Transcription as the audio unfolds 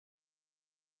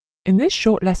In this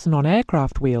short lesson on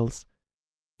aircraft wheels,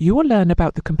 you will learn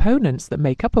about the components that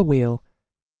make up a wheel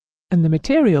and the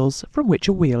materials from which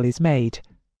a wheel is made.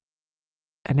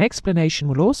 An explanation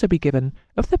will also be given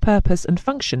of the purpose and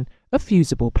function of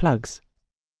fusible plugs.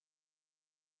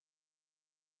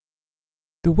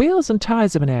 The wheels and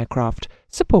tyres of an aircraft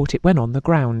support it when on the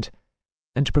ground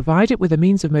and provide it with a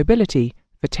means of mobility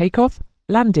for takeoff,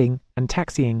 landing and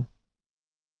taxiing.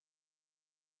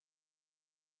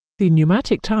 The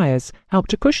pneumatic tyres help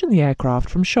to cushion the aircraft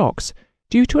from shocks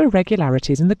due to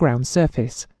irregularities in the ground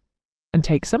surface and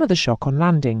take some of the shock on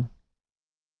landing.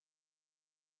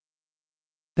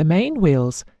 The main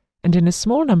wheels, and in a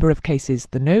small number of cases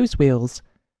the nose wheels,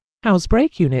 house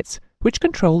brake units which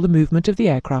control the movement of the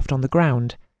aircraft on the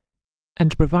ground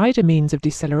and provide a means of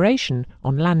deceleration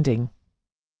on landing.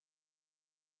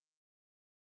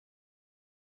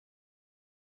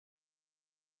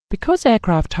 Because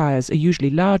aircraft tyres are usually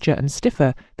larger and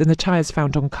stiffer than the tyres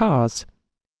found on cars,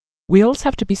 wheels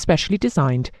have to be specially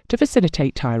designed to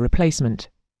facilitate tyre replacement.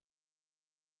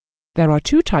 There are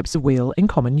two types of wheel in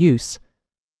common use.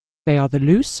 They are the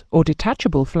loose or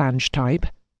detachable flange type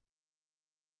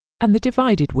and the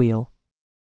divided wheel.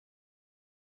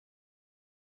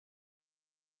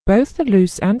 Both the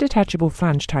loose and detachable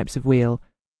flange types of wheel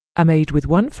are made with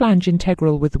one flange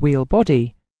integral with the wheel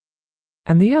body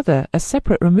and the other a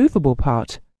separate removable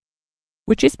part,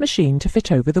 which is machined to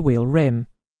fit over the wheel rim.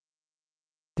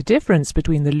 The difference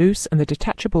between the loose and the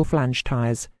detachable flange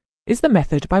tyres is the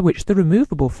method by which the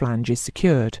removable flange is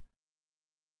secured.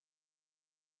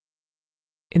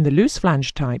 In the loose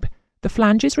flange type, the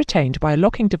flange is retained by a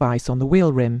locking device on the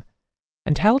wheel rim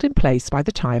and held in place by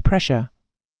the tyre pressure.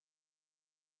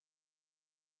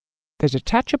 The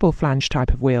detachable flange type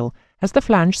of wheel has the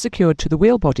flange secured to the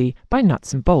wheel body by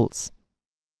nuts and bolts.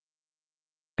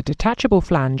 A detachable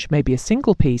flange may be a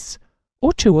single piece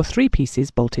or 2 or 3 pieces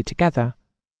bolted together.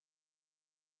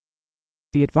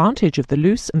 The advantage of the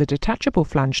loose and the detachable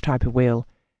flange type of wheel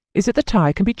is that the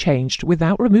tyre can be changed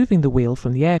without removing the wheel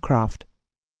from the aircraft.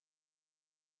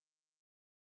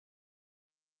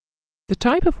 The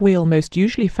type of wheel most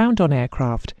usually found on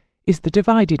aircraft is the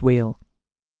divided wheel.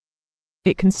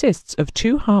 It consists of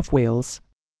 2 half wheels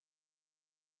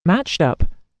matched up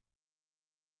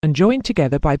and joined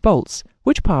together by bolts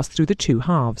which pass through the 2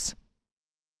 halves.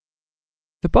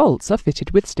 The bolts are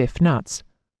fitted with stiff nuts,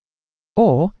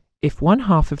 or if one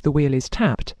half of the wheel is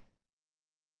tapped,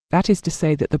 that is to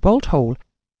say that the bolt hole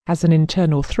has an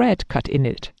internal thread cut in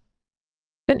it,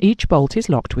 then each bolt is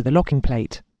locked with a locking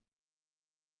plate.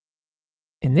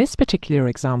 In this particular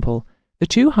example, the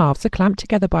 2 halves are clamped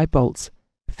together by bolts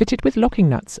fitted with locking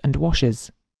nuts and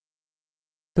washers.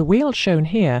 The wheel shown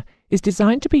here is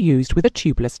designed to be used with a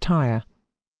tubeless tyre.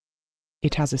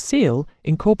 It has a seal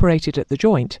incorporated at the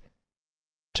joint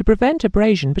to prevent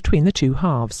abrasion between the 2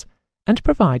 halves and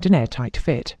provide an airtight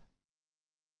fit.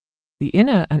 The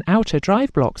inner and outer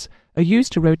drive blocks are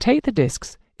used to rotate the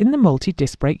discs in the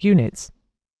multi-disc brake units.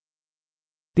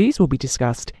 These will be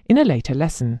discussed in a later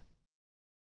lesson.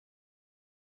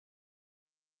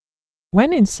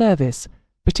 When in service,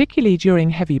 particularly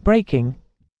during heavy braking,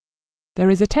 there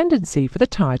is a tendency for the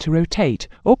tyre to rotate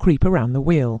or creep around the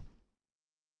wheel.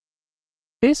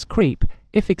 This creep,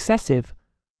 if excessive,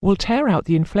 will tear out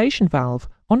the inflation valve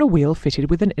on a wheel fitted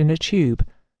with an inner tube,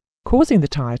 causing the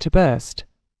tyre to burst.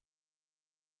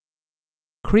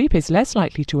 Creep is less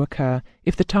likely to occur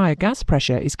if the tyre gas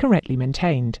pressure is correctly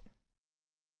maintained.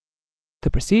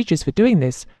 The procedures for doing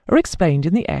this are explained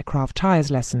in the aircraft tyres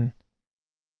lesson,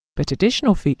 but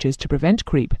additional features to prevent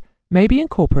creep may be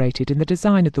incorporated in the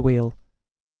design of the wheel,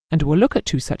 and we'll look at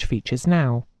 2 such features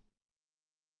now.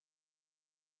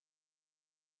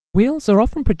 Wheels are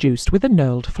often produced with a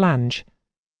knurled flange.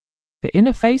 The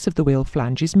inner face of the wheel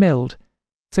flange is milled,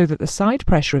 so that the side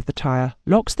pressure of the tyre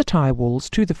locks the tyre walls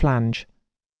to the flange.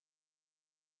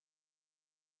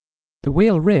 The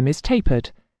wheel rim is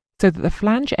tapered, so that the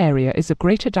flange area is of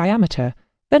greater diameter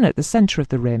than at the centre of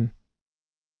the rim.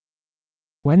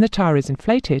 When the tyre is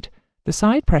inflated, the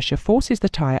side pressure forces the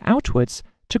tyre outwards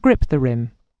to grip the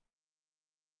rim.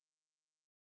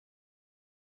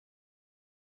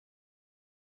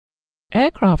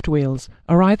 Aircraft wheels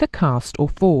are either cast or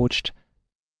forged,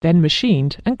 then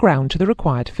machined and ground to the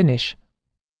required finish.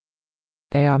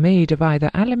 They are made of either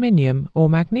aluminium or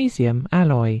magnesium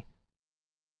alloy.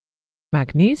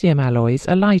 Magnesium alloys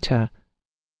are lighter.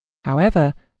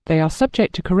 However, they are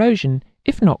subject to corrosion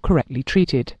if not correctly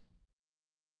treated.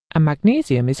 And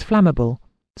magnesium is flammable,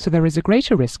 so there is a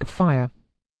greater risk of fire.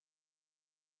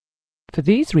 For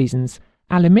these reasons,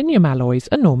 aluminium alloys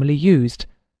are normally used,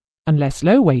 unless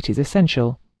low weight is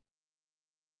essential.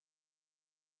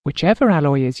 Whichever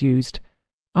alloy is used,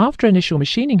 after initial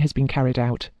machining has been carried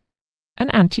out, an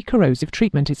anti-corrosive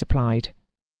treatment is applied,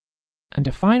 and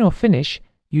a final finish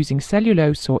using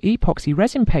cellulose or epoxy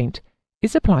resin paint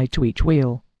is applied to each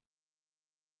wheel.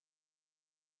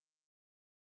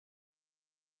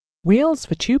 Wheels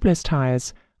for tubeless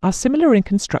tyres are similar in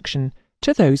construction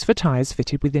to those for tyres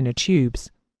fitted with inner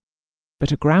tubes,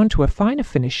 but are ground to a finer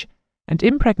finish and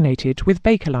impregnated with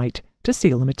Bakelite to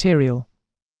seal the material.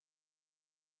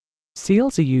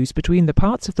 Seals are used between the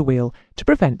parts of the wheel to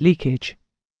prevent leakage.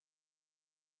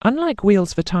 Unlike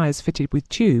wheels for tyres fitted with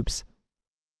tubes,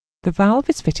 the valve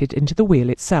is fitted into the wheel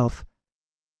itself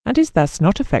and is thus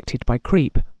not affected by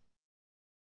creep.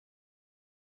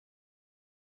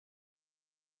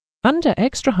 Under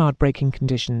extra hard braking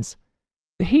conditions,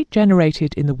 the heat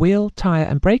generated in the wheel, tyre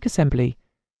and brake assembly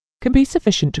can be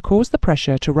sufficient to cause the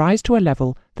pressure to rise to a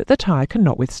level that the tyre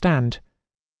cannot withstand,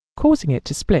 causing it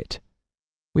to split,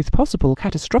 with possible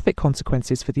catastrophic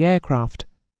consequences for the aircraft.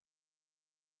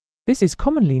 This is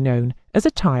commonly known as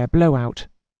a tyre blowout.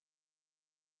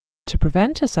 To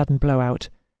prevent a sudden blowout,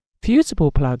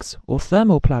 fusible plugs or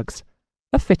thermal plugs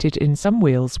are fitted in some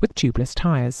wheels with tubeless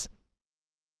tyres.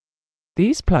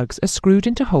 These plugs are screwed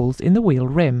into holes in the wheel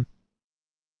rim.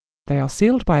 They are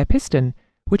sealed by a piston,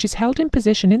 which is held in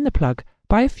position in the plug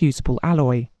by a fusible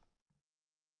alloy.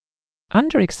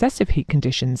 Under excessive heat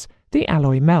conditions, the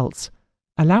alloy melts,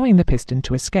 allowing the piston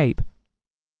to escape.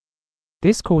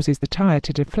 This causes the tyre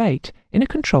to deflate in a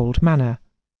controlled manner.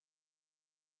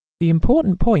 The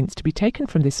important points to be taken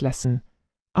from this lesson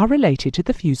are related to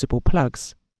the fusible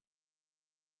plugs.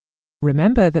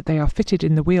 Remember that they are fitted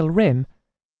in the wheel rim,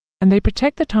 and they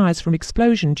protect the tyres from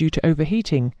explosion due to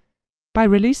overheating by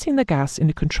releasing the gas in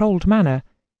a controlled manner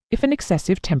if an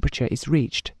excessive temperature is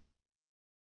reached.